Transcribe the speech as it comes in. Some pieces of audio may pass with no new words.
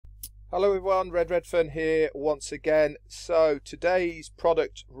Hello everyone, Redfern here once again. So today's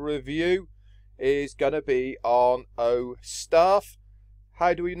product review is going to be on OStaff.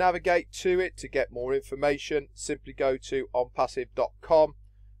 How do we navigate to it? To get more information, simply go to onpassive.com,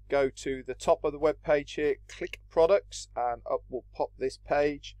 go to the top of the web page here, click products, and up will pop this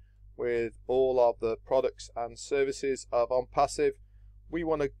page with all of the products and services of OnPassive. We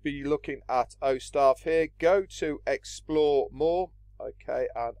want to be looking at OStaff here. Go to explore more. Okay,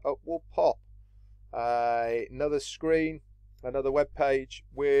 and up will pop another screen, another web page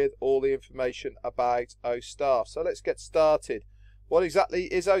with all the information about OStaff. So let's get started. What exactly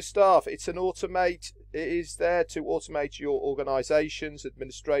is OStaff? It's an automate. It is there to automate your organization's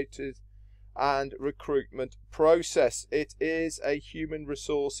administrative and recruitment process. It is a human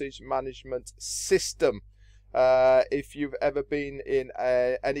resources management system. If you've ever been in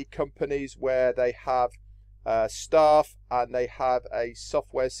any companies where they have staff and they have a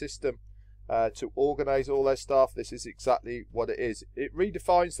software system to organize all their staff, this is exactly what it is. It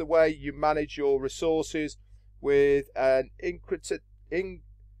redefines the way you manage your resources with an intricately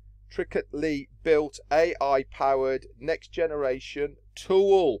built AI powered next generation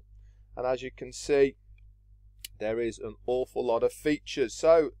tool, and as you can see, there is an awful lot of features.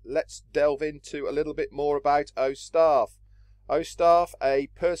 So let's delve into a little bit more about OStaff. OStaff, a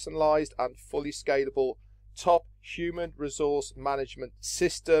personalized and fully scalable top human resource management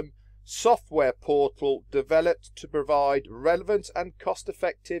system software portal developed to provide relevant and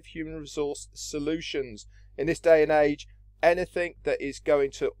cost-effective human resource solutions. In this day and age, anything that is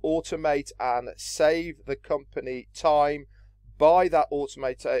going to automate and save the company time by that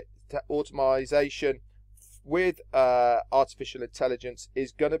automation with artificial intelligence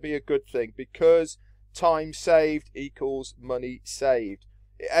is going to be a good thing, because time saved equals money saved.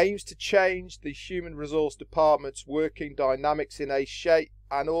 It aims to change the human resource department's working dynamics in a shape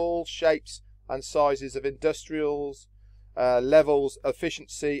and all shapes and sizes of industrials, levels,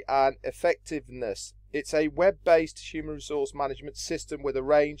 efficiency and effectiveness. It's a web-based human resource management system with a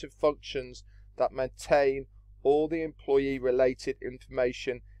range of functions that maintain all the employee-related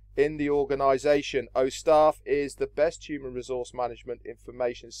information in the organization. OStaff is the best human resource management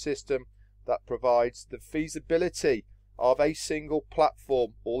information system that provides the feasibility of a single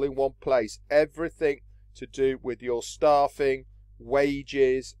platform all in one place. Everything to do with your staffing,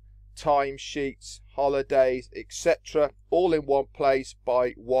 wages, timesheets, holidays, etc., all in one place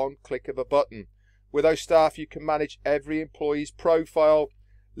by one click of a button. With OStaff, you can manage every employee's profile,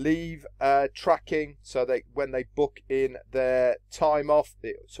 leave tracking, so that when they book in their time off,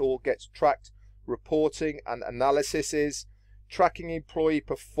 it all gets tracked, reporting and analysis, tracking employee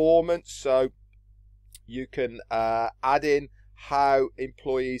performance, so you can add in how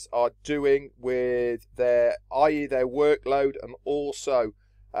employees are doing with their, i.e. their workload, and also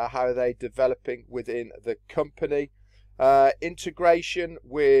how they're developing within the company. Integration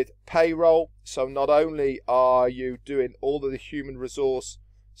with payroll, so not only are you doing all of the human resource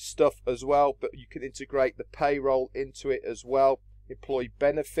stuff as well, but you can integrate the payroll into it as well. Employee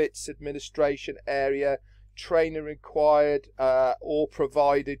benefits administration area, training required or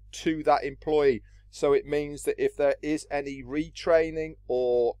provided to that employee. So it means that if there is any retraining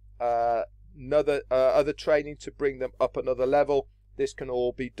or other training to bring them up another level, this can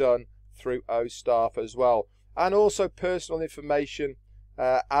all be done through OStaff as well. And also personal information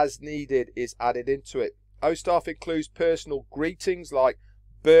as needed is added into it. OStaff includes personal greetings like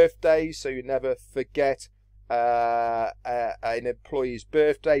birthdays, so you never forget an employee's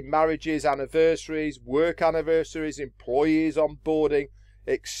birthday, marriages, anniversaries, work anniversaries, employees onboarding,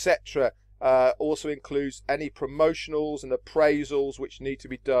 etc. Also includes any promotionals and appraisals which need to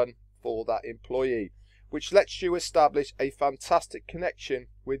be done for that employee, which lets you establish a fantastic connection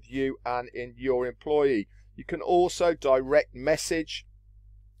with you and in your employee. You can also direct message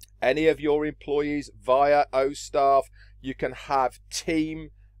any of your employees via OStaff. You can have team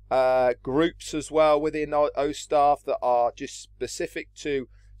groups as well within OStaff that are just specific to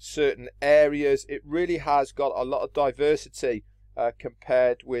certain areas. It really has got a lot of diversity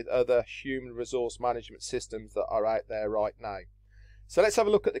compared with other human resource management systems that are out there right now. So let's have a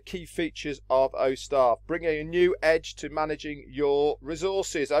look at the key features of OStaff. Bringing a new edge to managing your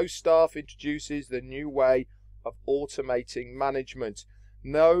resources. OStaff introduces the new way of automating management.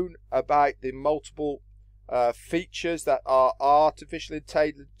 Known about the multiple features that are artificial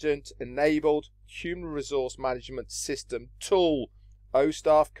intelligence enabled human resource management system tool.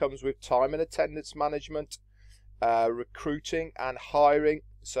 OStaff comes with time and attendance management, recruiting and hiring.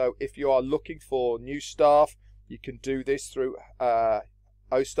 So if you are looking for new staff, you can do this through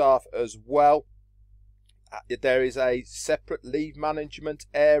OStaff as well. there is a separate leave management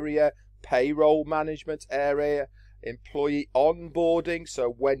area, payroll management area, employee onboarding. So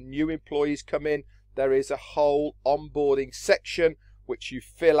when new employees come in, there is a whole onboarding section which you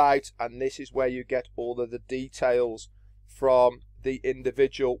fill out, and this is where you get all of the details from the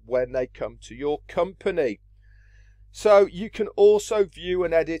individual when they come to your company. So you can also view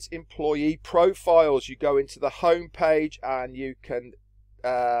and edit employee profiles. You go into the home page and you can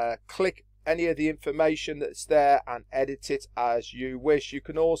click any of the information that's there and edit it as you wish. You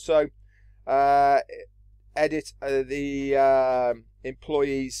can also edit the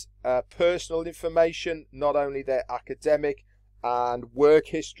employees' personal information, not only their academic and work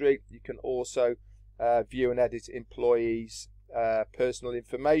history. You can also view and edit employees' personal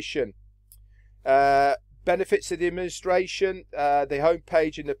information. Benefits of the administration, the home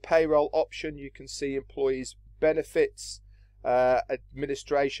page in the payroll option, you can see employees' benefits.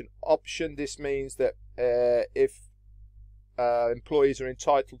 Administration option, this means that if employees are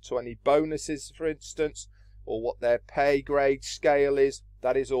entitled to any bonuses, for instance, or what their pay grade scale is,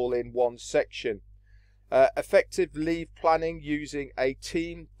 that is all in one section. Effective leave planning using a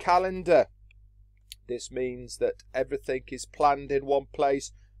team calendar. This means that everything is planned in one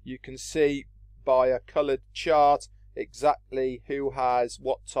place. You can see by a coloured chart exactly who has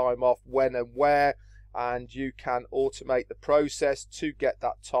what time off, when and where, and you can automate the process to get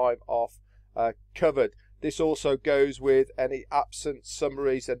that time off covered. This also goes with any absence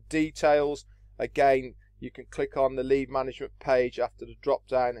summaries and details. Again, you can click on the leave management page after the drop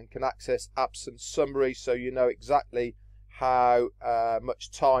down and can access absence summary, so you know exactly how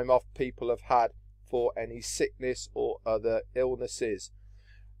much time off people have had for any sickness or other illnesses.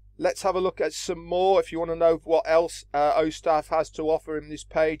 Let's have a look at some more. If you want to know what else OStaff has to offer in this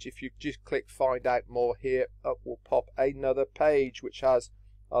page, if you just click find out more here, up will pop another page which has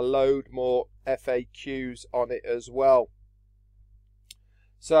a load more FAQs on it as well.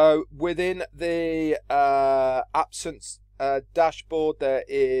 So within the absence dashboard, there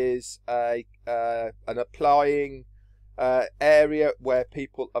is an applying area where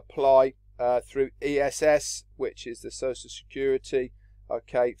people apply through ESS, which is the Social Security,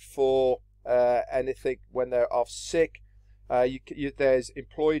 okay, for anything when they're off sick. There's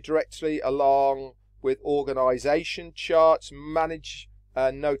employee directory along with organisation charts, manage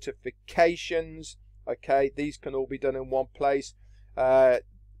notifications, okay, these can all be done in one place.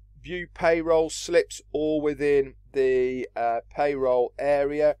 View payroll slips, all within the payroll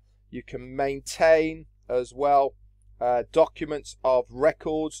area. You can maintain as well documents of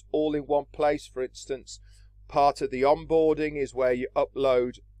records, all in one place. For instance, part of the onboarding is where you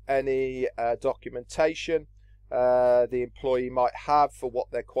upload any documentation the employee might have for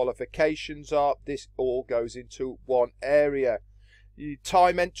what their qualifications are. This all goes into one area.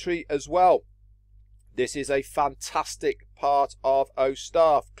 Time entry as well. This is a fantastic part of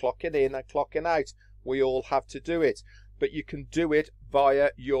OStaff, clocking in and clocking out. We all have to do it, but you can do it via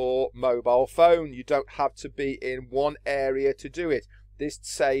your mobile phone. You don't have to be in one area to do it. This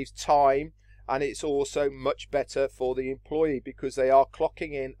saves time, and it's also much better for the employee because they are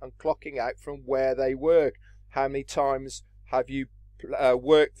clocking in and clocking out from where they work. How many times have you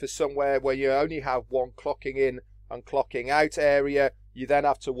worked for somewhere where you only have one clocking in and clocking out area? You then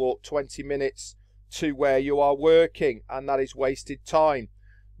have to walk 20 minutes to where you are working, and that is wasted time.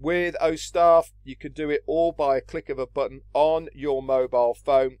 With OStaff, you can do it all by a click of a button on your mobile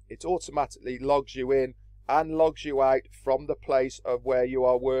phone. It automatically logs you in and logs you out from the place of where you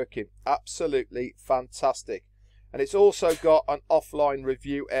are working. Absolutely fantastic. And it's also got an offline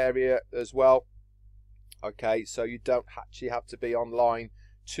review area as well. Okay, so you don't actually have to be online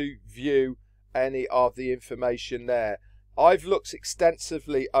to view any of the information there. I've looked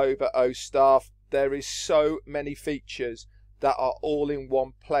extensively over OStaff. There is so many features that are all in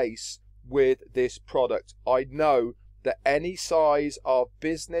one place with this product. I know that any size of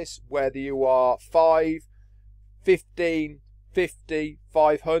business, whether you are 5, 15, 50,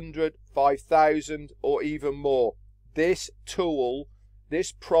 500, 5,000 or even more, this tool,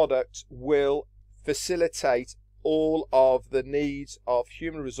 this product will facilitate all of the needs of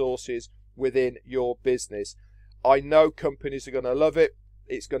human resources within your business. I know companies are going to love it.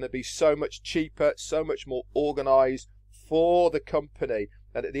 It's going to be so much cheaper, so much more organized for the company,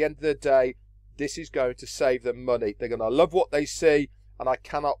 and at the end of the day, this is going to save them money. They're going to love what they see, and I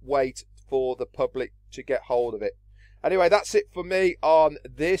cannot wait for the public to get hold of it. Anyway, that's it for me on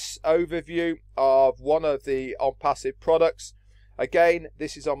this overview of one of the OnPassive products. Again,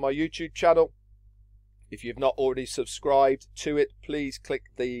 this is on my YouTube channel. If you've not already subscribed to it, please click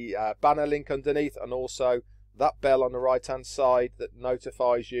the banner link underneath, and also that bell on the right hand side that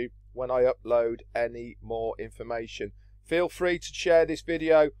notifies you when I upload any more information. Feel free to share this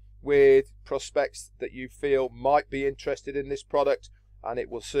video with prospects that you feel might be interested in this product, and it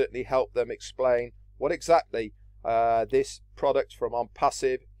will certainly help them explain what exactly this product from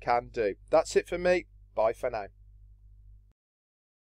OnPassive can do. That's it for me. Bye for now.